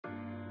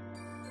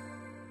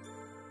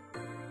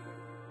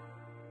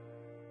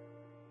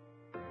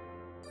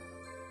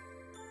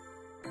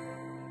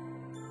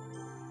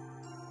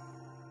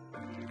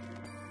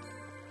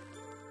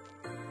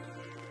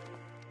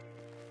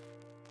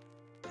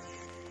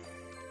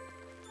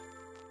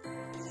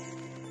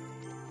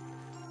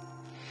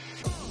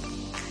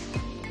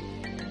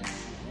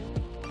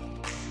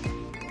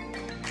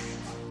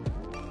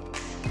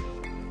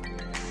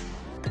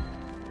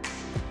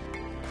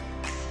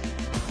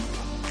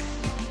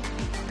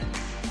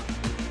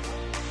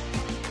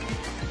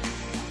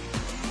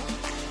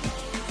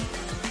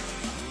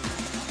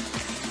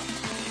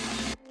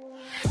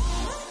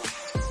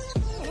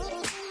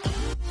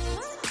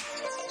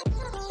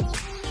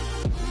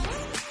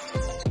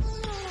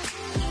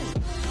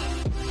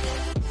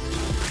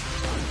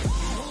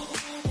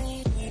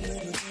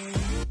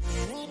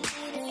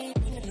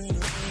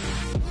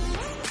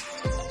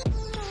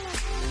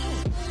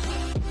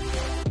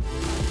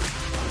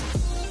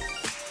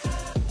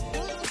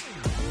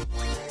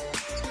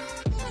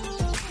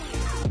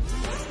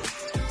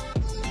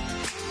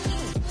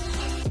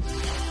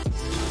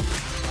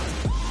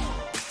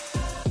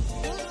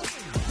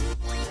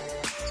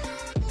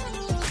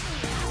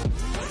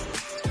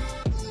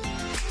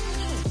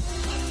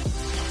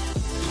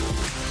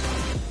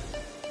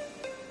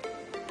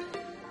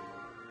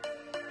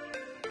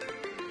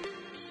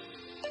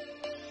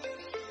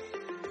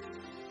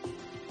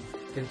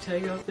can tell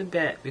you off the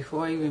bat,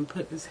 before I even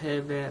put this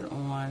headband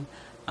on,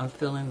 I'm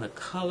feeling the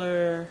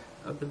color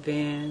of the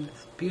band.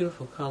 It's a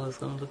beautiful color. It's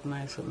going to look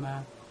nice with my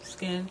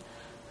skin.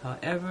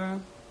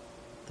 However,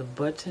 the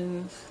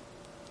buttons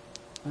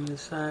on the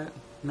side,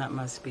 not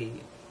my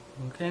speed.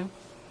 Okay?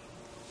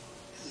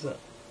 So,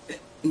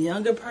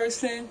 younger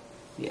person,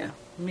 yeah.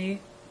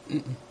 Me,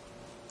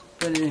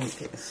 But in any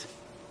case,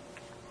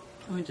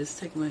 let me just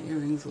take my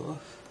earrings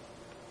off.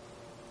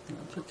 I'll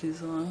put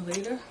these on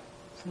later.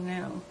 So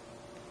now,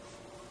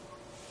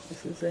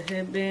 this is a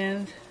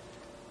headband.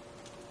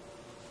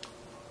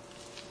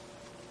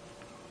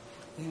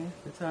 Yeah,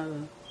 that's how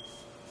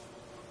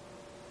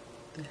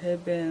the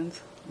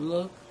headbands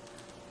look.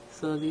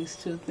 So these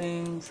two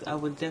things, I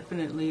would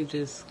definitely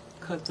just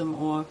cut them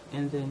off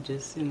and then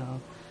just, you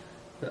know,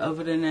 but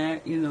other than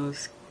that, you know,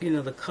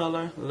 the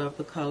color, love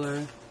the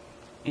color.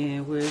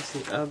 And where's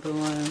the other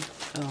one?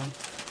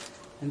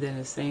 And then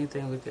the same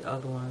thing with the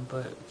other one,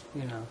 but,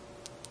 you know,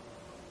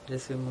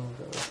 just remove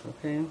those,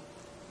 okay?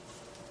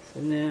 So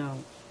now,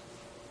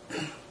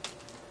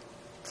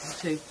 I'll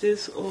take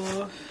this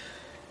off.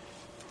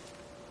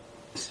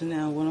 So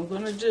now what I'm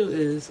going to do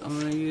is I'm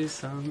going to use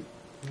some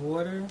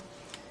water,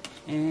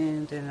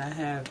 and then I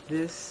have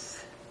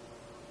this.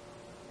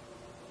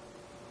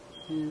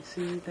 You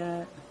see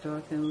that?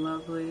 Dark and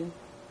Lovely.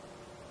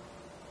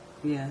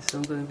 Yeah, so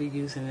I'm going to be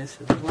using this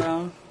as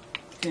well.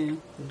 Okay,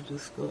 we'll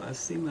just go. I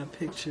see my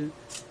picture.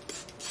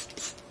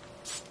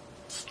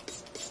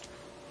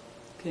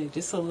 Okay,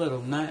 just a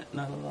little, not a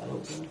lot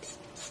over.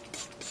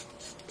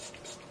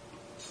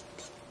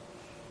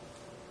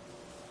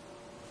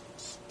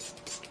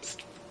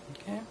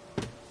 Okay.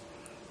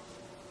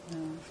 Now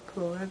let's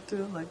pull that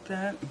through like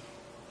that.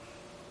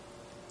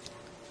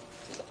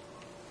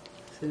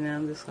 So now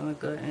I'm just going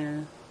to go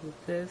in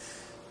with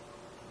this.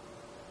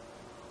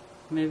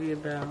 Maybe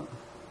about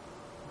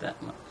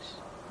that much.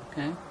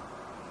 Okay?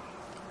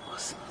 Oh, it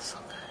smells so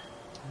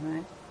good.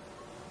 Alright?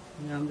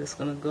 Now I'm just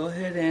going to go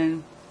ahead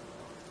and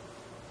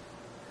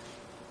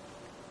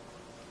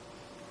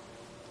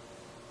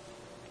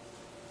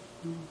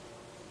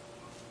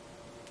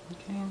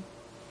okay.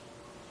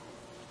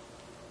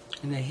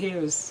 And the hair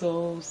is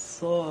so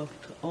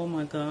soft. Oh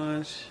my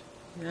gosh.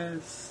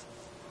 Yes.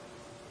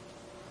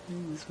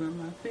 Just run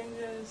my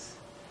fingers.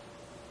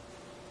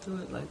 Do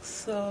it like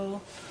so.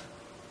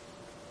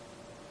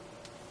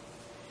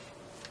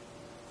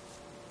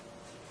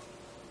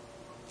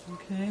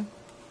 Okay.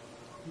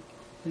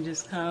 And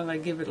just kind of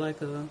like give it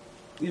like a,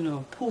 you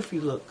know, poofy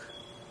look.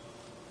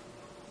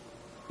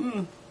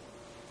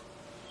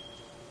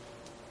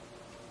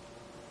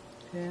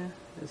 Yeah,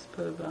 just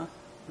put about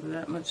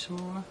that much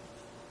more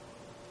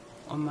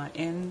on my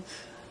ends.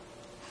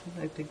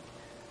 I like to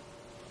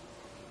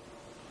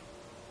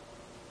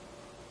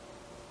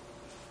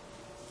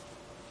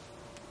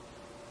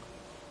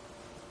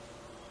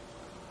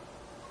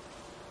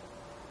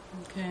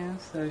okay,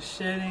 so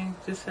shedding,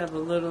 just have a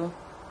little,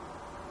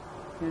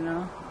 you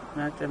know,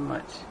 not that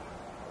much.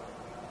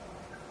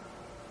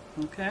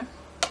 Okay.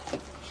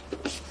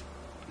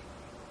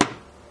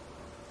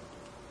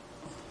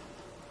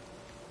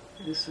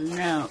 So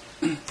now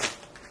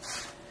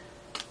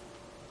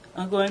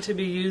I'm going to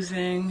be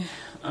using,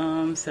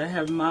 so I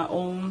have my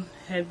own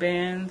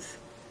headbands,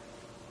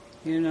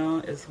 you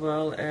know, as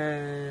well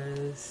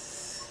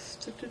as,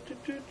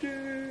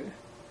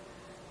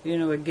 you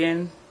know,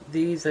 again,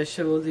 these, I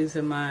showed these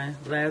in my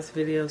last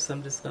video, so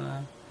I'm just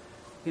gonna,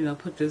 you know,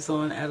 put this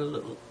on, add a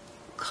little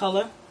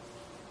color.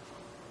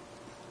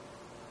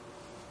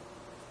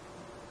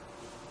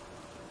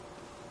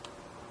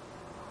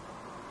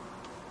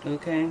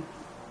 Okay.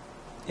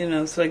 You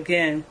know, so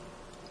again,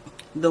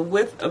 the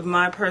width of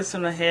my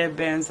personal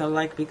headbands I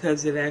like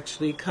because it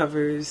actually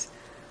covers,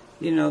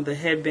 you know, the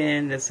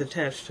headband that's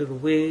attached to the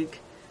wig,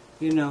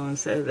 you know, and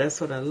so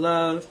that's what I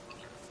love,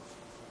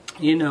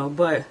 you know.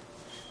 But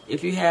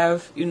if you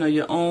have, you know,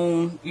 your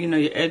own, you know,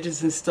 your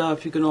edges and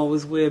stuff, you can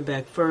always wear it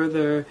back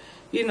further,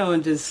 you know,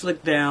 and just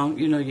slick down,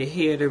 you know, your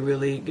hair to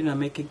really, you know,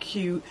 make it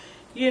cute.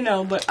 You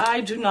know, but I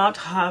do not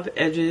have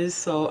edges,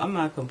 so I'm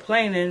not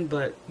complaining,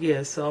 but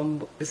yeah,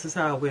 so this is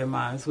how I wear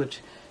mine, which,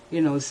 you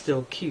know, is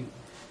still cute.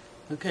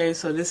 Okay,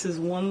 so this is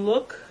one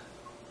look,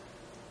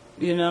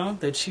 you know,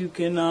 that you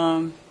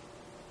can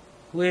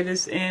wear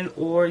this in,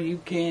 or you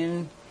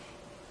can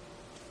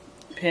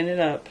pin it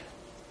up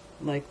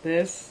like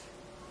this.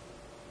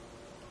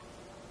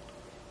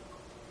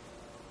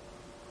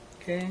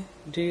 Okay,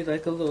 do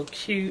like a little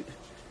cute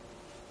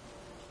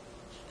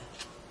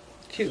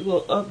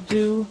little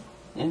updo.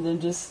 And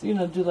then just, you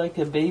know, do like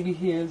your baby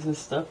hairs and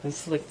stuff and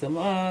slick them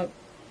up.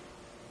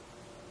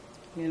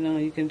 You know,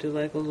 you can do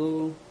like a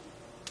little,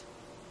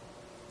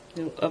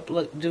 you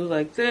know, do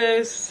like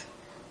this.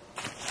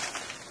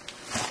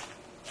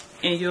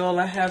 And you all,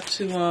 I have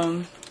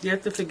to, you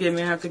have to forgive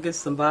me, I have to get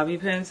some bobby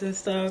pins and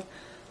stuff.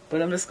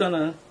 But I'm just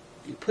gonna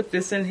put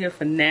this in here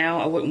for now.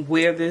 I wouldn't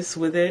wear this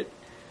with it,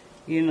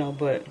 you know,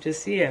 but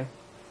just, yeah.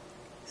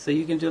 So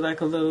you can do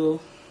like a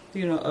little,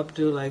 you know,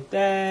 updo like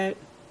that.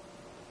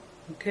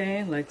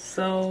 Okay, like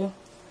so.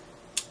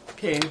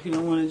 Okay, if you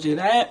don't want to do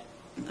that,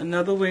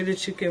 another way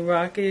that you can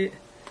rock it.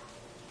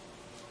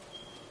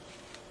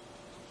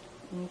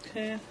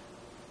 Okay.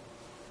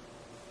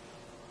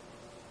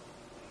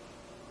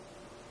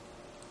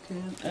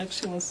 Okay, I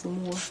actually want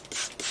some more.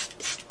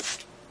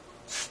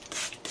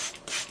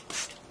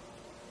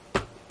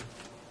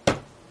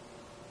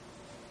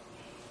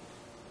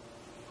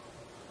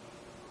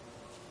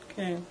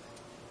 Okay,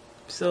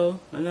 so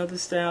another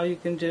style you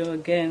can do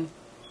again.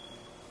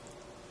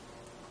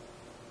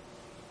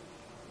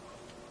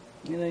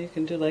 You know, you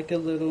can do like a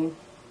little.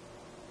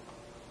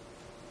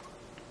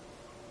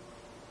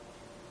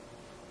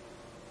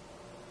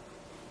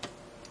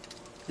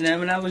 Now,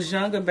 when I was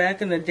younger,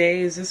 back in the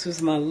days, this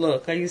was my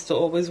look. I used to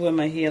always wear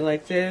my hair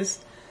like this,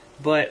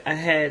 but I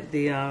had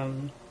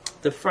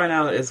the front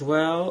out as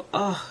well.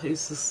 Oh,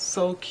 it's just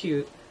so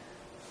cute,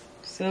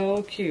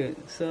 so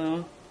cute.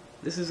 So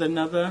this is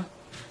another,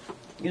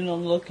 you know,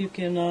 look you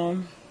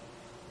can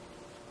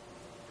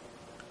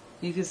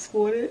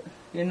sport it,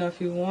 you know, if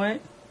you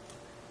want.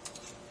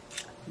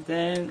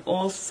 Then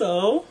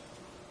also,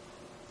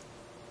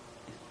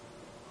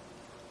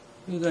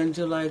 you're gonna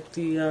do like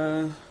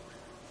the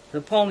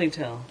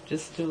ponytail.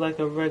 Just do like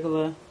a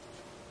regular.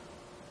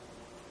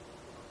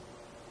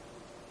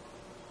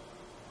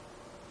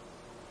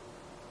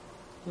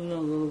 You know, a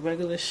little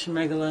regular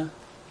schmegula.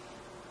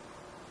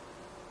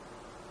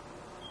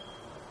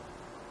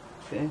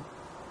 Okay.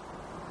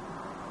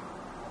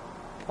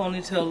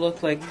 Ponytail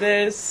look like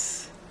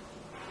this.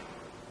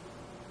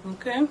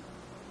 Okay.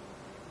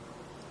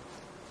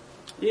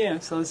 Yeah,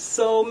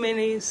 so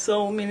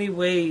many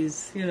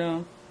ways, you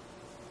know.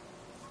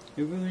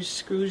 You really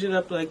screws it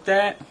up like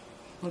that.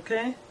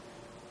 Okay?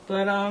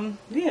 But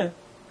yeah.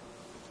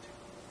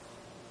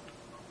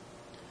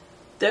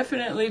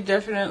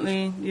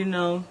 Definitely, you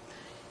know,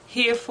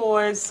 here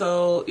for it.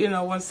 So, you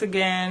know, once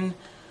again,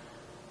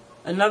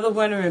 another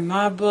winner in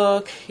my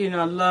book. You know,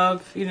 I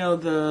love, you know,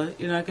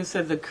 like I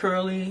said, the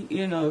curly,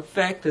 you know,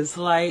 effect is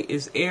light,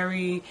 is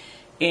airy,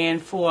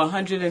 and for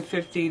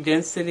 150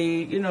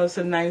 density, you know, it's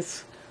a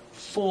nice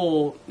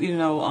full, you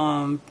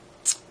know,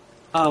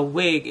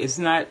 wig. It's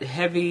not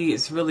heavy,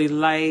 it's really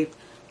light.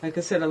 Like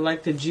I said, I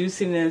like the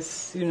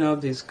juiciness, you know,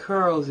 of these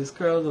curls. These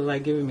curls are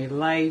like giving me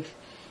life.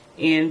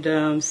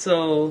 And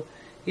so,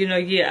 you know,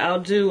 yeah, I'll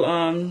do,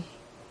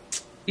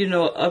 you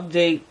know,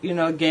 update, you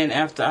know, again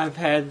after I've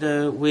had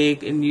the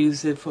wig and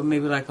used it for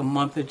maybe like a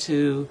month or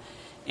two.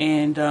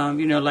 And,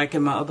 you know, like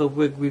in my other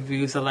wig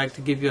reviews, I like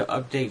to give you an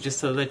update just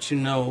to let you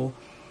know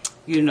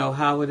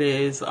how it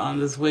is.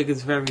 This wig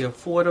is very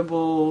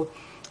affordable.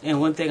 And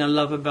one thing I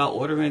love about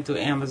ordering through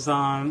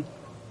Amazon,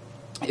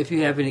 if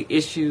you have any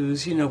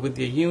issues, you know, with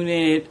your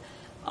unit,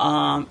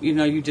 you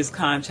know, you just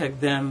contact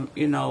them,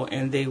 you know,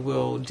 and they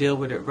will deal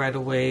with it right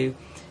away,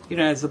 you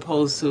know, as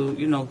opposed to,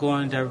 you know,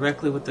 going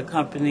directly with the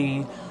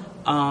company.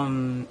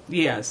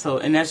 Yeah, so,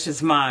 and that's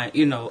just my,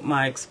 you know,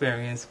 my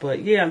experience.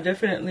 But yeah, I'm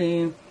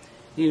definitely,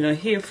 you know,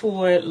 here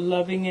for it,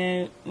 loving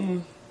it.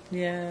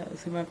 Yeah,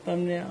 see my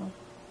thumbnail.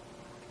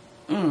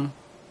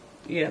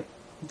 Yeah,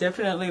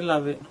 definitely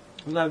love it.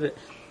 Love it.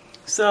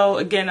 So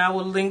again, I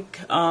will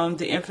link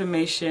the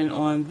information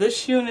on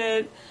this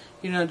unit,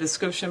 you know,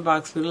 description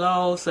box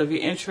below. So if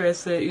you're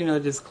interested, you know,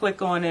 just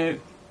click on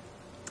it,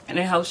 and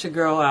it helps your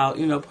girl out,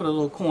 you know, put a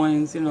little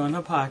coins, you know, in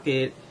her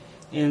pocket.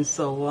 And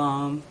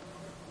so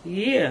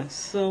yeah,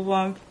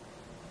 so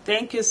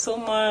thank you so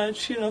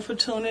much, you know, for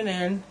tuning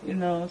in, you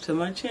know, to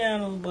my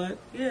channel. But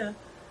yeah,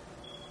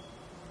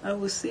 I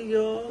will see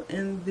y'all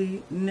in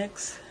the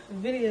next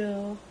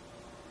video.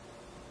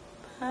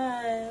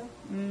 Bye.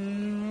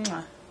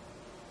 Mwah.